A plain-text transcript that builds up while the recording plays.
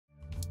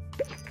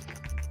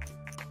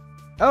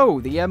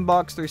Oh, the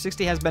Mbox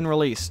 360 has been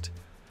released.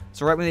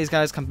 So right when these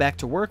guys come back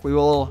to work, we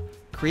will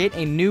create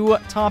a new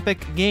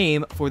topic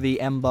game for the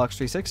Mbox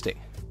 360.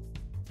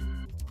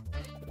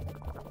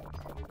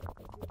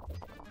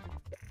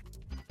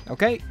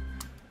 Okay.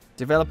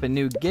 Develop a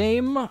new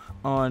game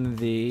on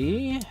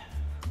the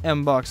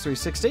Mbox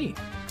 360.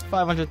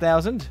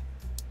 500,000.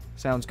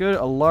 Sounds good.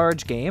 A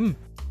large game.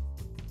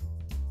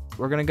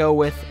 We're gonna go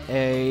with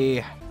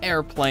a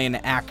airplane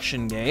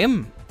action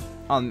game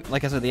on,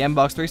 like I said, the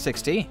Mbox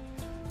 360.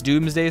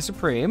 Doomsday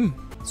Supreme.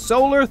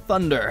 Solar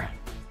Thunder.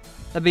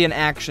 That'd be an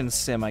action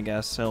sim, I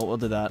guess, so we'll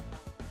do that.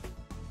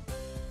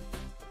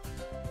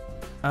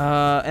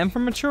 M for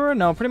mature?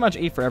 No, pretty much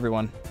E for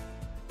everyone.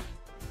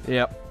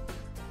 Yep.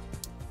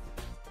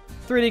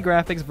 3D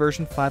graphics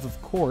version 5,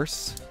 of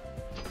course.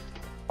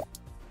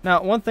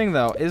 Now, one thing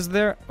though, is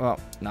there... Well,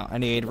 no, I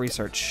need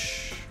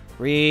research.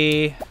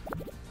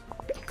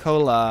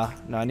 Cola.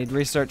 No, I need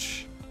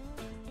research.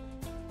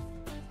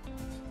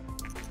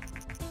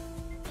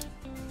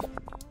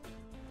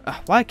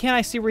 Why can't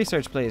I see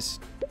research, please?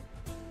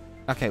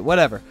 Okay,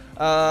 whatever.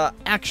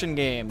 Action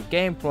game.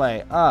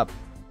 Gameplay. Up.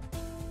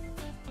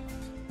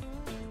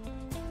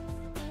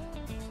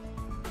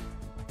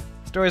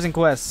 Stories and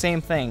quests.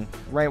 Same thing.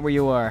 Right where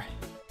you are.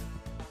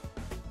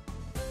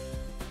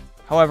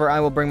 However, I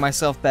will bring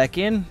myself back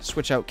in.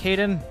 Switch out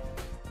Caden.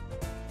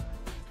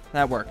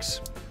 That works.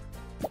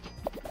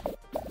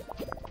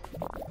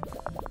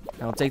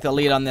 I'll take the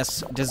lead on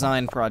this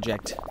design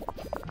project.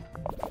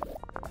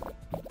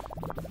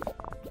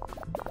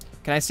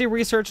 Can I see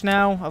research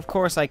now? Of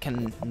course I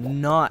can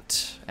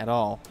not at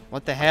all.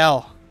 What the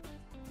hell?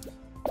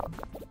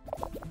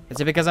 Is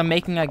it because I'm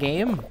making a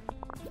game?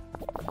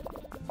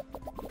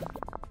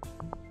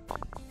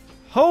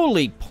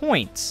 Holy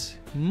points!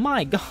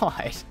 My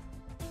god!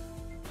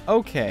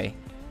 Okay.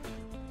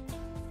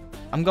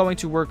 I'm going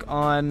to work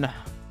on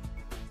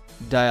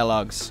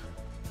dialogues.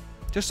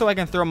 Just so I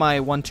can throw my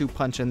 1-2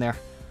 punch in there.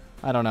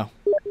 I don't know.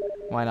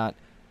 Why not?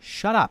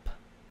 Shut up.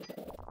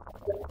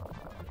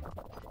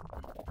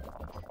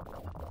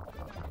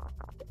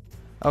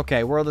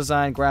 Okay, world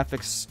design,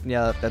 graphics.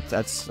 Yeah,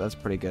 that's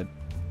pretty good.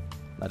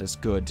 That is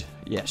good.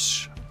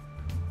 Yes.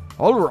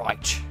 All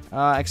right.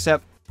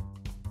 Except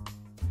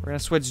we're gonna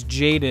switch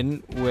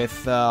Jaden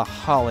with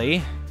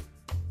Holly.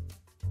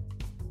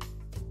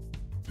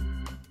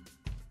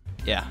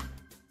 Yeah.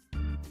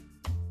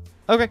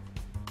 Okay.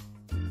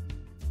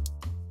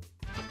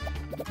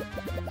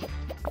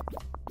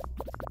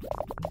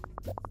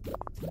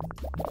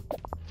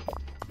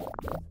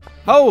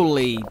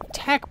 Holy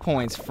tech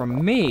points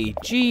from me.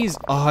 Jeez.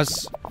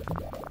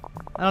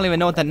 I don't even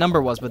know what that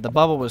number was, but the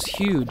bubble was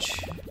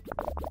huge.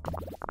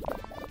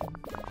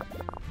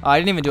 Oh, I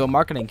didn't even do a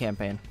marketing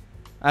campaign.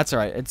 That's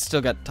alright. It's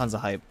still got tons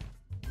of hype.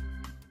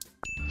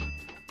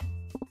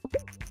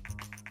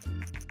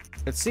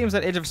 It seems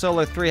that Age of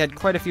Solar 3 had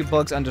quite a few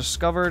bugs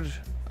undiscovered.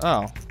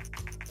 Oh.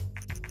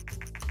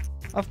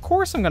 Of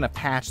course I'm gonna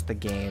patch the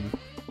game.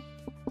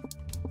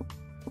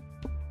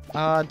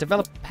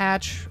 Develop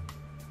patch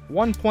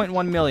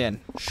 1.1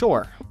 million.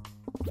 Sure.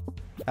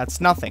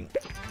 That's nothing.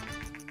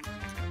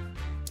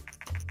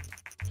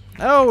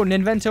 Oh,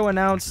 Ninvento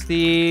announced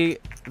the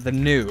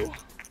new.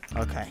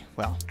 Okay,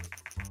 well.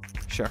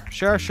 Sure.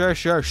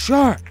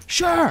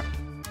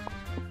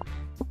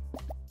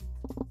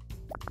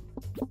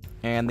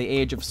 And the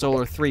Age of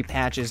Solar 3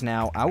 patch is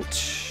now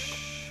out.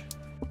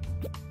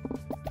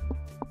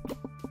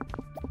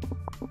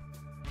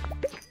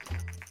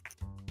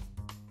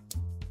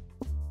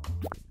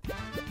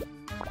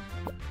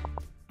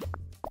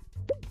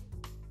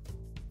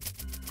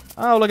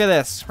 Oh, look at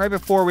this. Right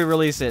before we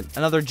release it.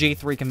 Another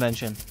G3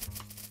 convention.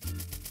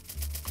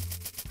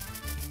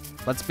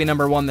 Let's be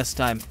number 1 this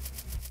time.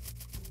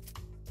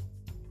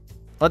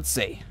 Let's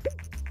see.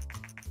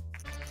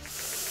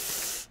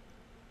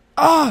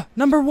 Ah!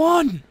 Number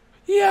 1!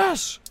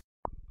 Yes!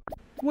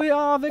 We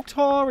are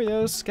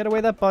victorious. Get away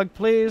that bug,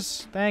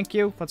 please. Thank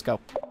you. Let's go.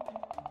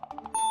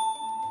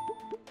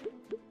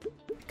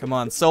 Come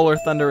on. Solar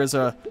Thunder is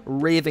a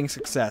raving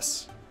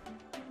success.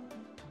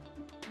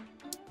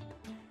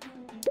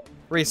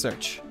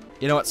 Research.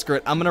 You know what? Screw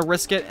it. I'm gonna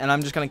risk it, and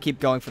I'm just gonna keep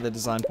going for the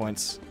design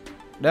points.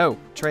 No.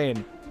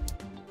 Train.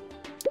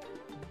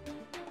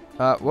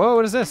 Whoa,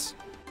 what is this?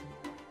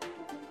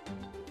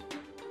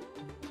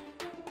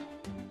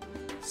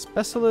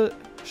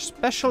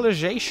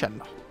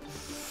 Specialization.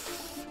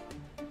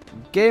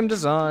 Game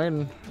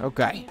design.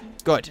 Okay.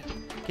 Good.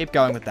 Keep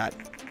going with that.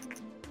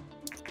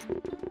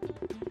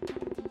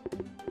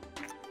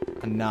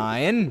 A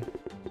 9.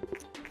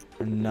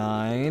 A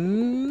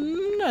 9.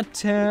 A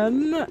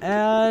 10.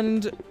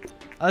 And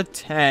a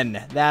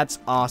 10. That's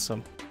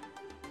awesome.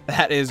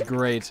 That is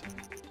great.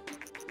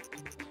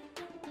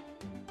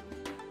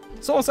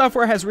 Solar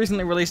Software has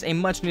recently released a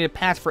much-needed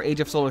patch for Age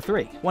of Solar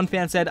 3. One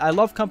fan said, "I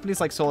love companies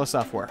like Solar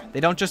Software.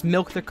 They don't just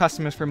milk their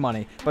customers for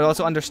money, but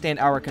also understand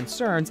our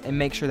concerns and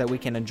make sure that we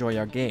can enjoy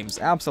our games."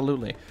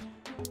 Absolutely.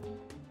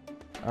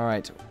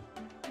 Alright.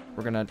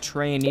 We're gonna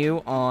train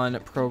you on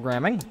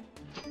programming.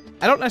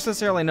 I don't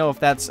necessarily know if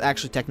that's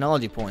actually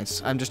technology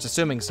points. I'm just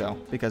assuming so,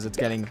 because it's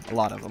getting a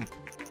lot of them.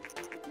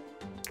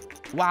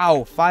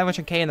 Wow,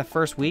 500k in the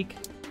first week?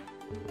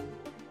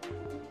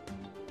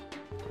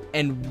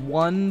 And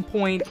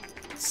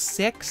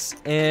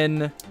 1.6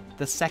 in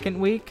the second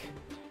week?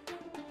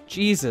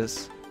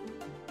 Jesus.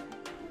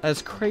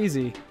 That's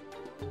crazy.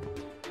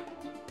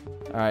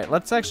 Alright,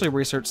 let's actually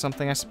research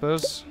something, I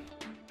suppose.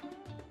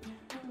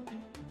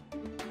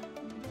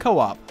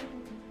 Co-op.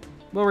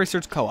 We'll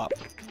research co-op.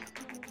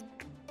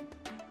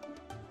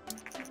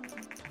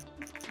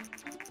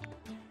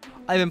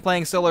 I've been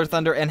playing Solar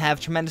Thunder and have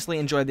tremendously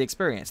enjoyed the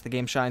experience. The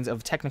game shines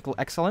of technical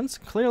excellence.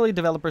 Clearly,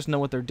 developers know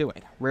what they're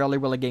doing. Rarely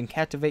will a game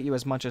captivate you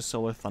as much as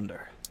Solar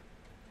Thunder.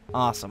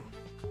 Awesome.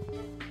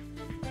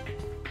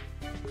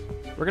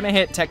 We're gonna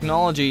hit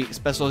technology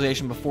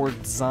specialization before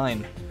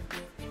design.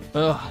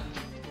 Ugh.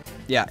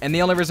 Yeah, and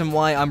the only reason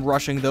why I'm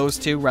rushing those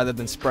two rather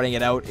than spreading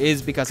it out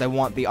is because I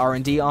want the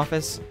R&D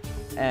office.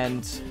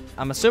 And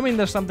I'm assuming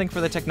there's something for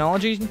the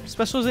technology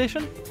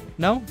specialization?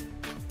 No?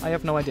 I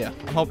have no idea.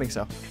 I'm hoping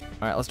so.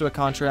 Alright, let's do a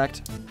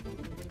contract.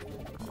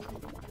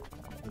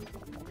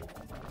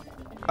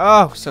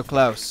 Oh, so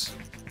close.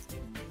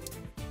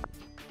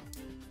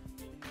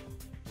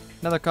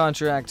 Another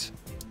contract.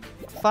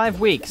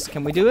 5 weeks.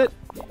 Can we do it?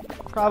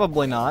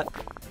 Probably not.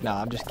 No,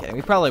 I'm just kidding.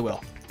 We probably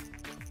will.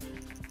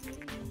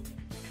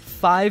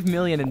 5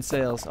 million in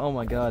sales. Oh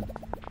my god.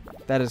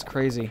 That is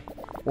crazy.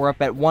 We're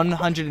up at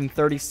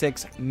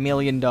 $136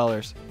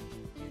 million.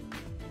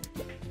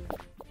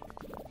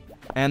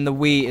 And the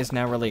Wii is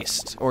now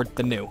released. Or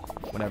the new.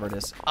 Whatever it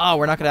is. Oh,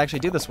 we're not going to actually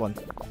do this one.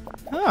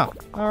 Oh,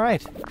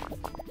 alright.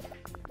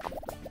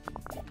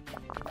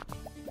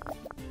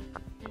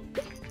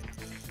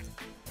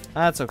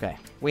 That's okay.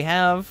 We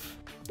have...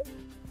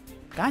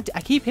 God, I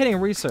keep hitting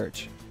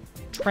research.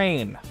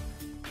 Train.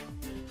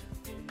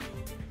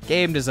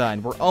 Game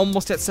design. We're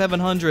almost at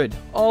 700.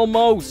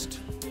 Almost.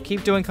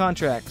 Keep doing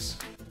contracts.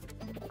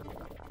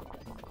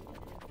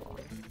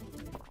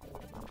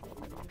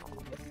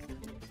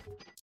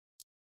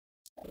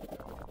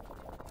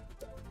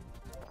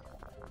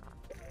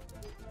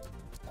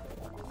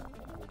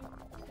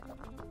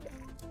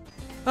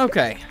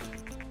 Okay.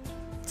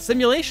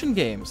 Simulation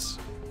games.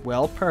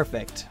 Well,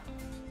 perfect.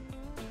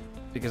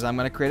 Because I'm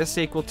going to create a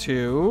sequel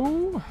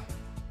to...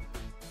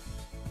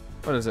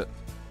 What is it?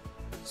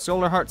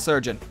 Solar Heart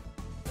Surgeon.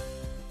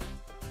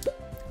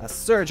 A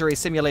surgery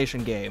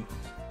simulation game.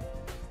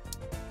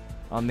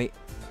 On the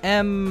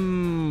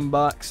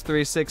Xbox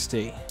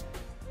 360.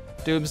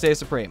 Doomsday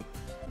Supreme.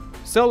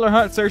 Solar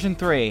Heart Surgeon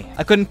 3.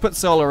 I couldn't put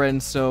solar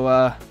in,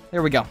 so,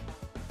 there we go.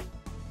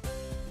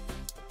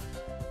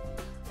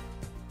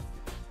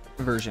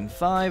 Version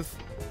 5.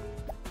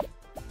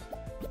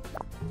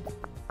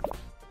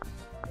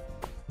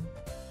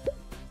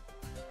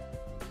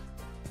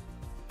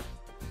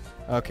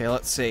 Okay,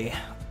 let's see.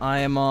 I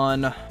am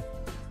on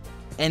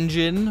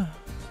engine.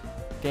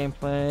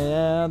 Gameplay,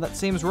 yeah, that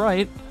seems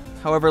right.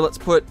 However, let's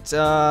put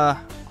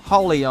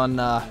Holly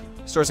on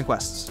Stores and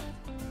Quests.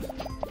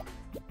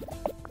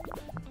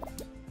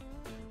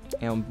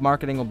 And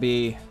marketing will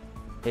be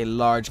a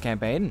large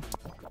campaign.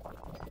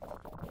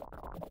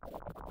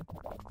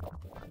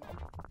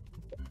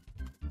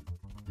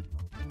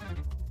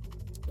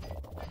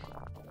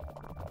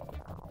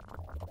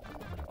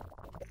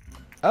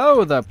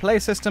 Oh, the Play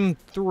System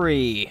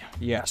 3.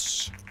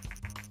 Yes.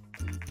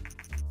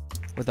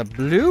 With a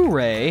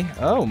Blu-ray?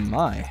 Oh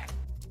my.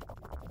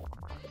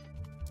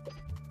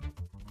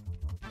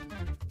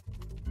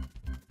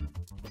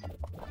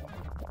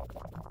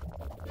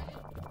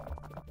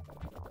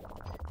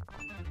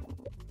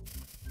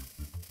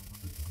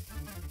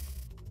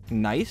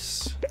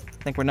 Nice.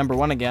 I think we're number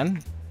 1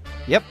 again.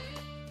 Yep.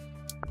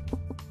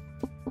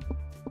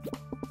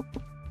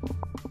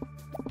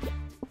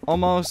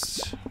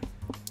 Almost.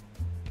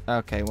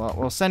 Okay, well,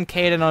 we'll send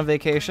Caden on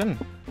vacation.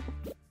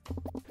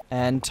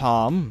 And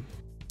Tom.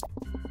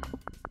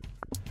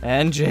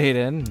 And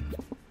Jaden.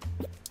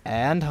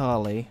 And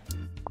Holly.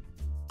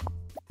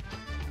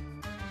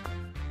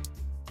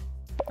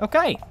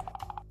 Okay.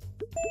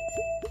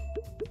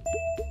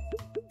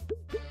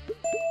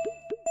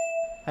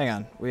 Hang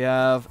on. We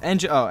have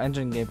engine. Oh,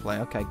 engine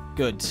gameplay. Okay,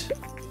 good.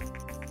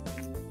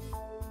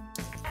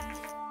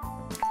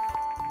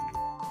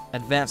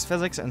 Advanced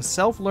physics and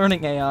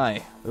self-learning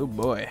AI. Oh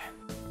boy.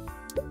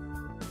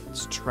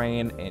 Let's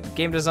train in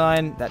game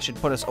design. That should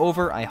put us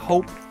over, I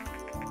hope.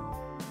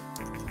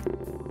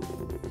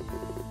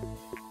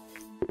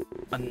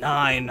 A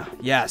 9.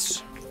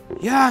 Yes.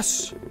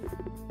 Yes!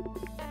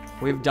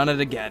 We've done it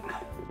again.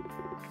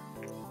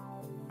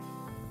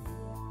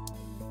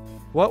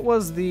 What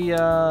was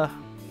the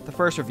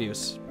first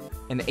reviews?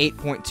 An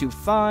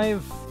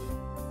 8.25.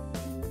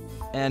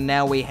 And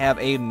now we have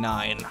a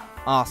 9.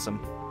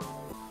 Awesome.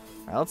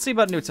 Alright, let's see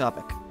about a new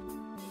topic.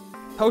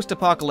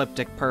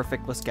 Post-apocalyptic.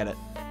 Perfect. Let's get it.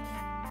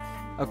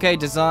 Okay,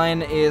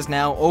 design is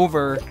now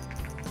over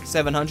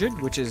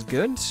 700, which is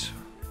good.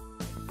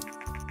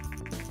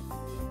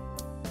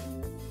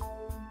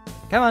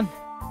 Come on.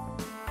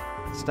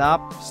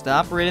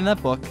 Stop reading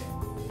that book.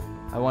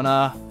 I want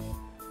to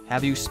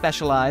have you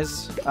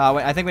specialize. Wait,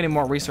 I think we need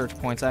more research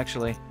points,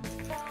 actually.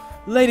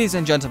 Ladies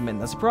and gentlemen,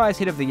 the surprise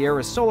hit of the year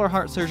is Solar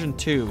Heart Surgeon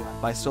 2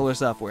 by Solar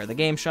Software. The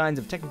game shines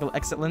of technical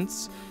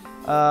excellence.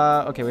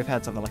 Okay, we've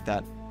had something like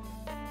that.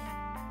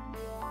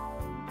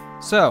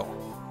 So,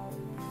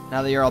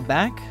 now that you're all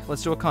back,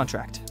 let's do a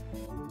contract.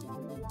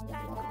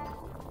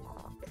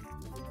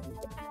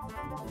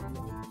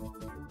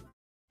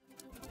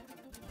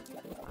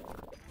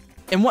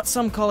 In what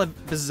some call a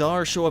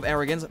bizarre show of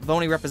arrogance,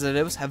 Vony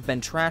representatives have been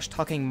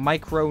trash-talking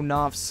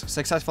Micronauts'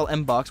 successful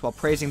Mbox while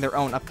praising their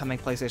own upcoming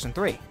PlayStation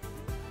 3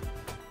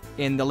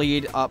 in the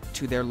lead up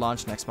to their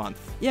launch next month.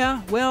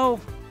 Yeah, well,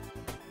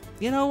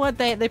 you know what?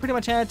 They pretty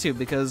much had to,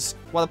 because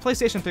while the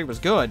PlayStation 3 was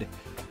good,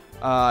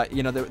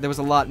 you know, there was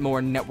a lot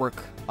more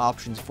network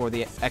options for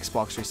the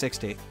Xbox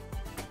 360.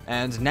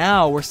 And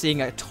now we're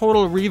seeing a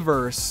total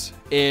reverse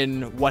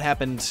in what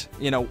happened,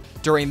 you know,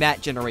 during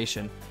that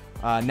generation.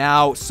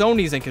 Now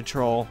Sony's in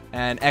control,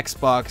 and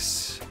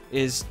Xbox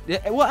is...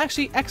 Well,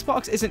 actually,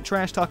 Xbox isn't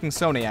trash-talking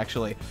Sony,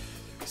 actually.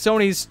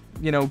 Sony's,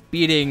 you know,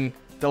 beating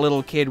the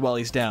little kid while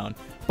he's down.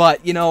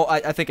 But, you know,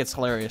 I think it's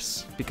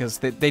hilarious, because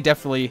they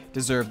definitely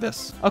deserve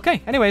this.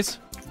 Okay, anyways.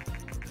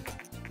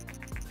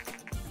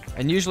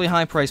 Unusually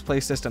high-priced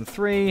PlayStation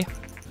 3.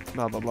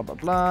 Blah, blah, blah, blah,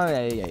 blah.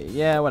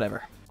 Yeah,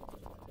 whatever.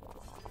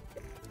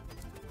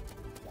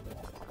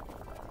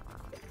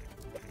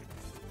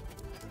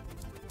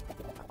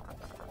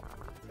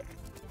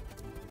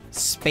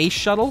 Space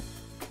shuttle?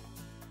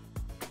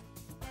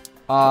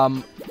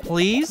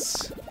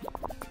 Please?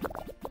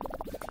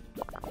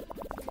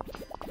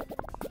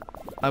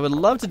 I would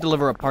love to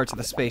deliver a part to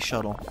the space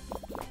shuttle.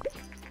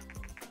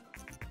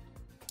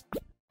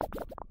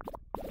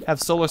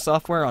 Have Solar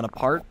Software on a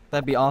part?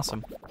 That'd be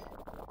awesome.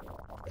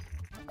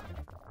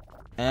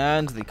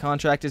 And the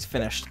contract is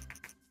finished.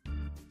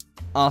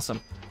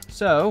 Awesome.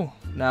 So,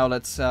 now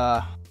let's,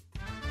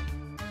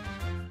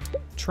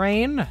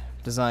 train,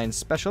 design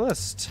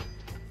specialist.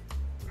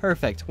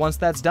 Perfect. Once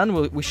that's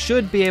done, we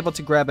should be able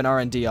to grab an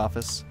R&D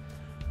office.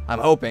 I'm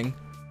hoping.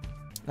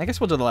 I guess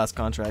we'll do the last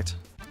contract.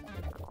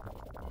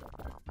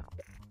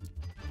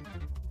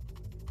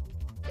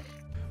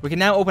 We can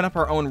now open up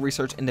our own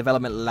research and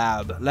development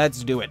lab.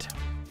 Let's do it.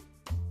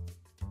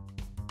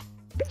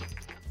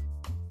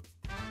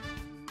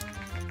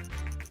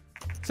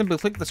 Simply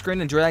click the screen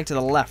and drag to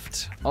the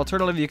left.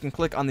 Alternatively, you can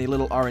click on the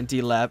little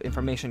R&D lab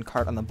information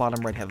card on the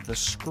bottom right hand of the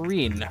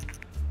screen.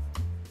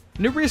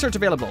 New research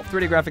available.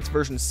 3D graphics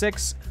version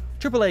 6,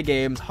 AAA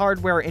games,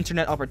 hardware,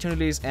 internet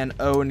opportunities, and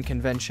own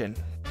convention.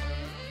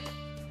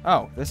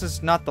 Oh, this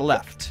is not the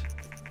left.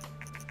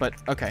 But,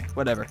 okay,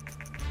 whatever.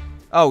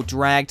 Oh,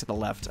 drag to the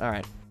left.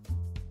 Alright.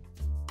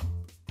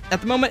 At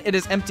the moment, it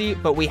is empty,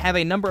 but we have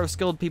a number of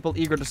skilled people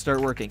eager to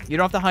start working. You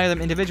don't have to hire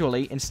them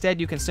individually.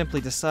 Instead, you can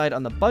simply decide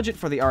on the budget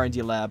for the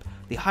R&D lab.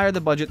 The higher the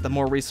budget, the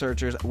more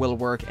researchers will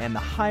work, and the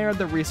higher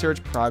the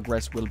research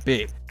progress will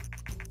be.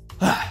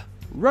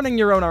 Running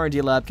your own R&D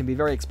lab can be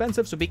very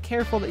expensive, so be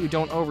careful that you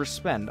don't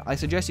overspend. I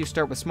suggest you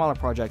start with smaller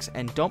projects,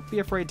 and don't be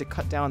afraid to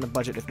cut down the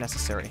budget if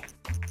necessary.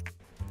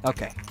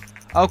 Okay.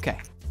 Okay.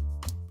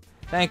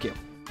 Thank you.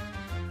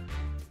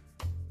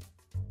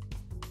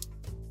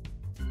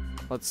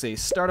 Let's see.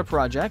 Start a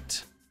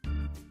project.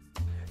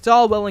 It's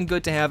all well and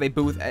good to have a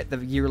booth at the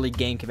yearly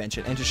game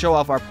convention and to show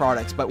off our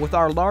products, but with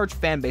our large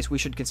fan base, we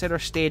should consider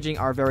staging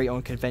our very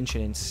own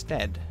convention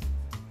instead.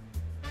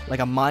 Like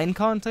a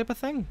Minecon type of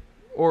thing?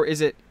 Or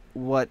is it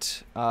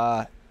what, you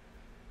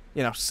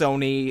know,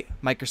 Sony,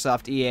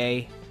 Microsoft,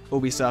 EA,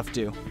 Ubisoft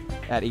do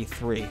at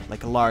E3,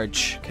 like a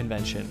large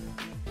convention?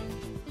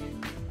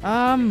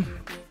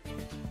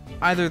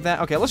 Either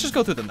that... Okay, let's just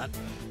go through them then.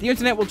 The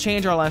internet will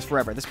change our lives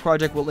forever. This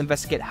project will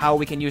investigate how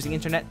we can use the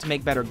internet to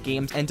make better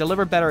games and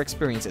deliver better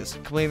experiences.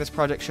 Completing this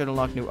project should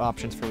unlock new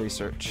options for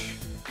research.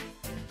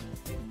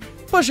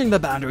 Pushing the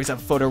boundaries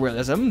of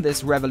photorealism,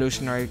 this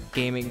revolutionary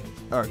gaming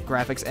or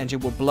graphics engine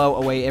will blow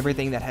away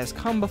everything that has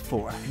come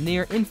before.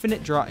 Near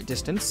infinite draw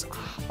distance,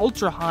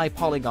 ultra-high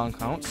polygon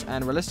counts,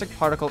 and realistic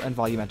particle and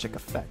volumetric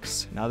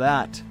effects. Now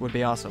that would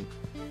be awesome.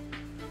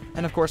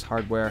 And of course,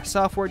 hardware.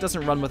 Software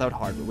doesn't run without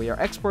hardware. We are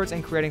experts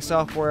in creating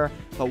software,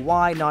 but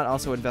why not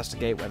also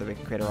investigate whether we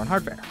can create our own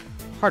hardware?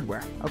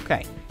 Hardware,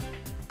 okay.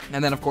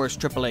 And then of course,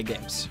 AAA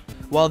games.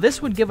 While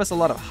this would give us a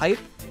lot of hype,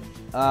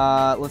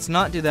 let's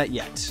not do that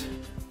yet.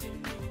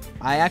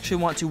 I actually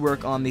want to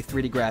work on the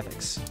 3D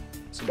graphics.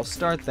 So we'll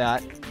start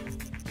that.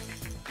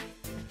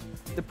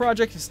 The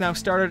project is now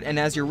started, and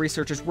as your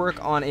researchers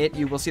work on it,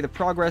 you will see the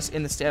progress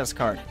in the status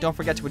card. Don't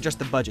forget to adjust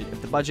the budget.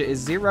 If the budget is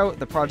 0,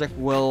 the project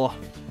will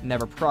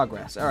never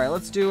progress. Alright,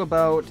 let's do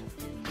about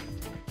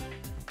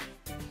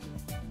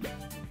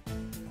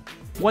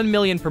 1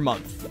 million per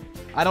month.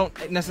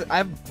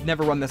 I've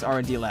never run this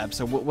R&D lab,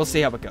 so we'll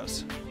see how it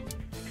goes.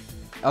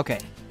 Okay,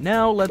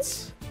 now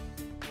let's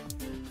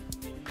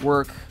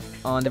work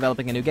on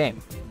developing a new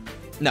game.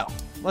 No,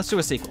 let's do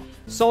a sequel.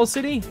 Soul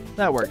City?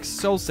 That works.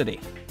 Soul City.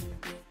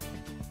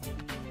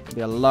 It'll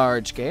be a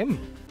large game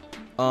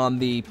on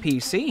the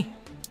PC.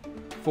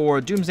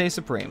 for Doomsday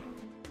Supreme.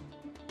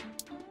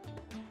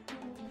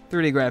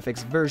 3D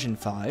graphics version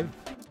 5.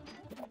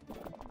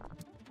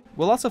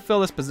 We'll also fill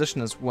this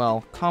position as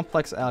well.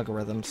 Complex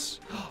algorithms.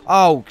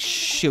 Oh,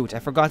 shoot. I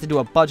forgot to do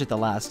a budget the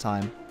last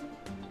time.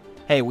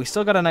 Hey, we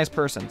still got a nice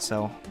person,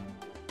 so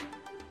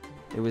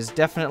it was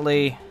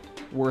definitely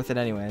worth it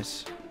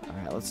anyways.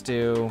 Alright, let's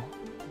do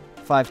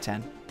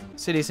 510.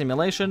 City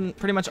simulation.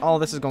 Pretty much all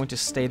of this is going to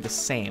stay the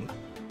same.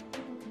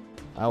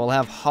 I will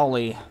have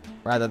Holly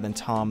rather than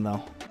Tom,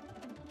 though.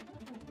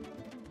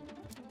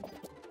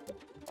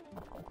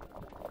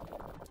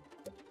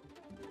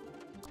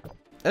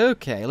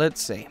 Okay,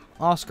 let's see.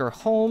 Oscar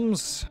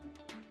Holmes,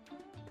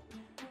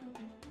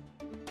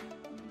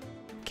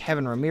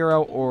 Kevin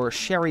Ramiro, or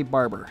Sherry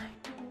Barber.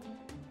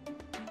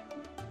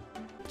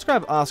 Let's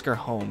grab Oscar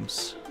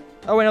Holmes.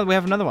 Oh, wait, no, we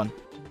have another one.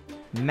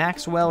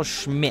 Maxwell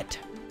Schmidt.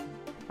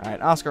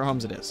 Alright, Oscar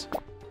Holmes it is.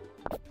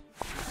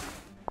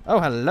 Oh,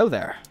 hello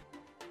there.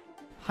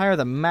 Hire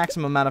the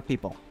maximum amount of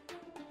people.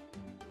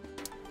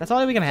 That's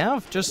all we can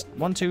have? Just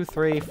 1, 2,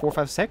 3, 4,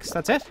 5, 6?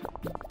 That's it?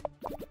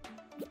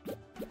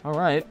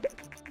 Alright.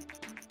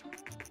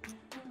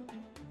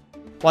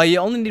 While you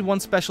only need one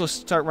specialist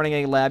to start running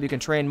a lab, you can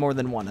train more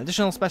than one.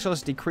 Additional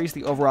specialists decrease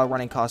the overall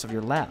running cost of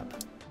your lab.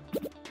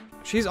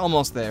 She's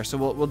almost there, so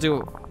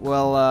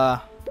we'll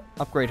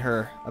upgrade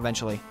her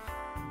eventually.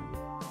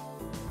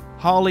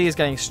 Holly is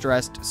getting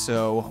stressed,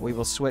 so we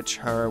will switch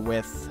her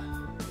with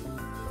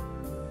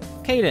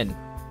Caden.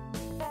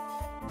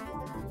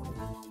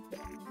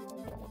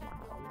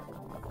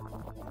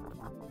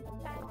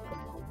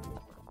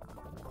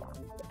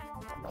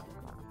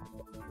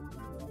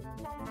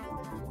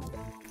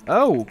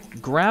 Oh,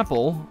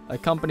 Grapple, a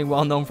company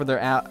well known for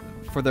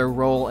their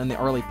role in the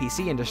early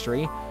PC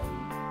industry,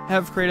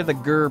 have created the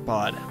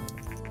GurPod.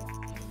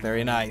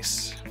 Very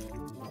nice.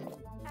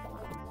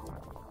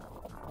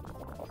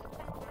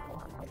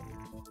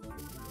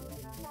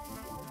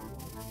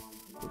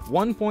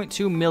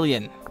 $1.2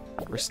 million.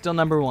 We're still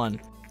 #1.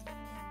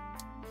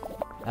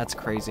 That's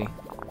crazy.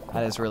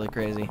 That is really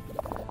crazy.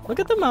 Look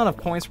at the amount of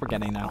points we're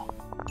getting now.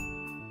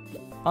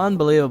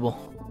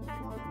 Unbelievable.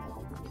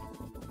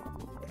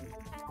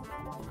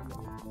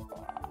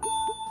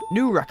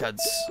 New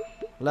records.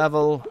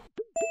 Level.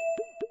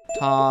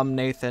 Tom,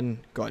 Nathan.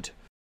 Good.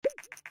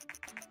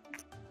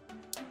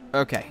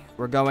 Okay,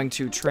 we're going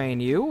to train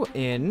you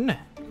in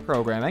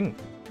programming.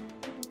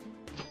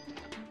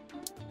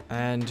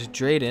 And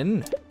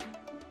Drayden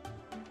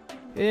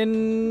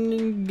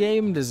in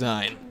game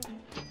design.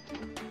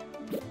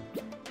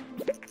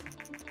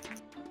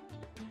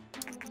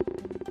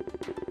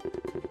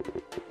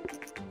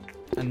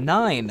 A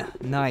 9.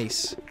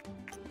 Nice.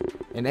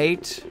 An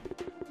 8.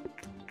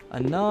 A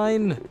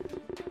 9.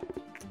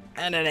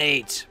 And an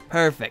 8.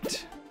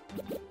 Perfect.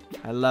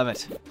 I love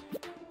it.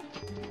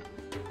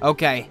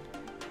 Okay.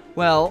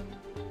 Well,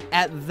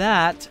 at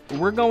that,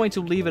 we're going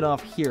to leave it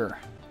off here.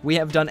 We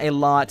have done a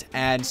lot,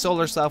 and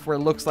Solar Software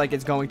looks like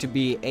it's going to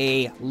be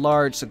a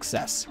large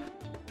success.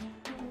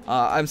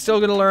 I'm still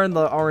going to learn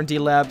the R&D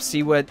lab,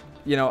 see what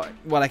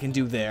I can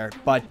do there,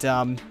 but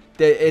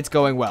it's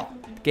going well.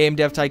 Game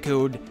Dev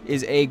Tycoon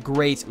is a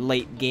great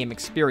late game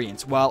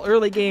experience, while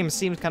early game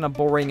seems kind of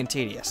boring and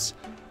tedious.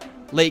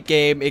 Late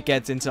game, it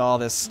gets into all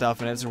this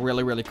stuff, and it's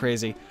really, really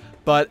crazy.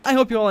 But I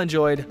hope you all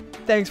enjoyed.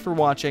 Thanks for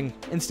watching,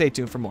 and stay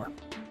tuned for more.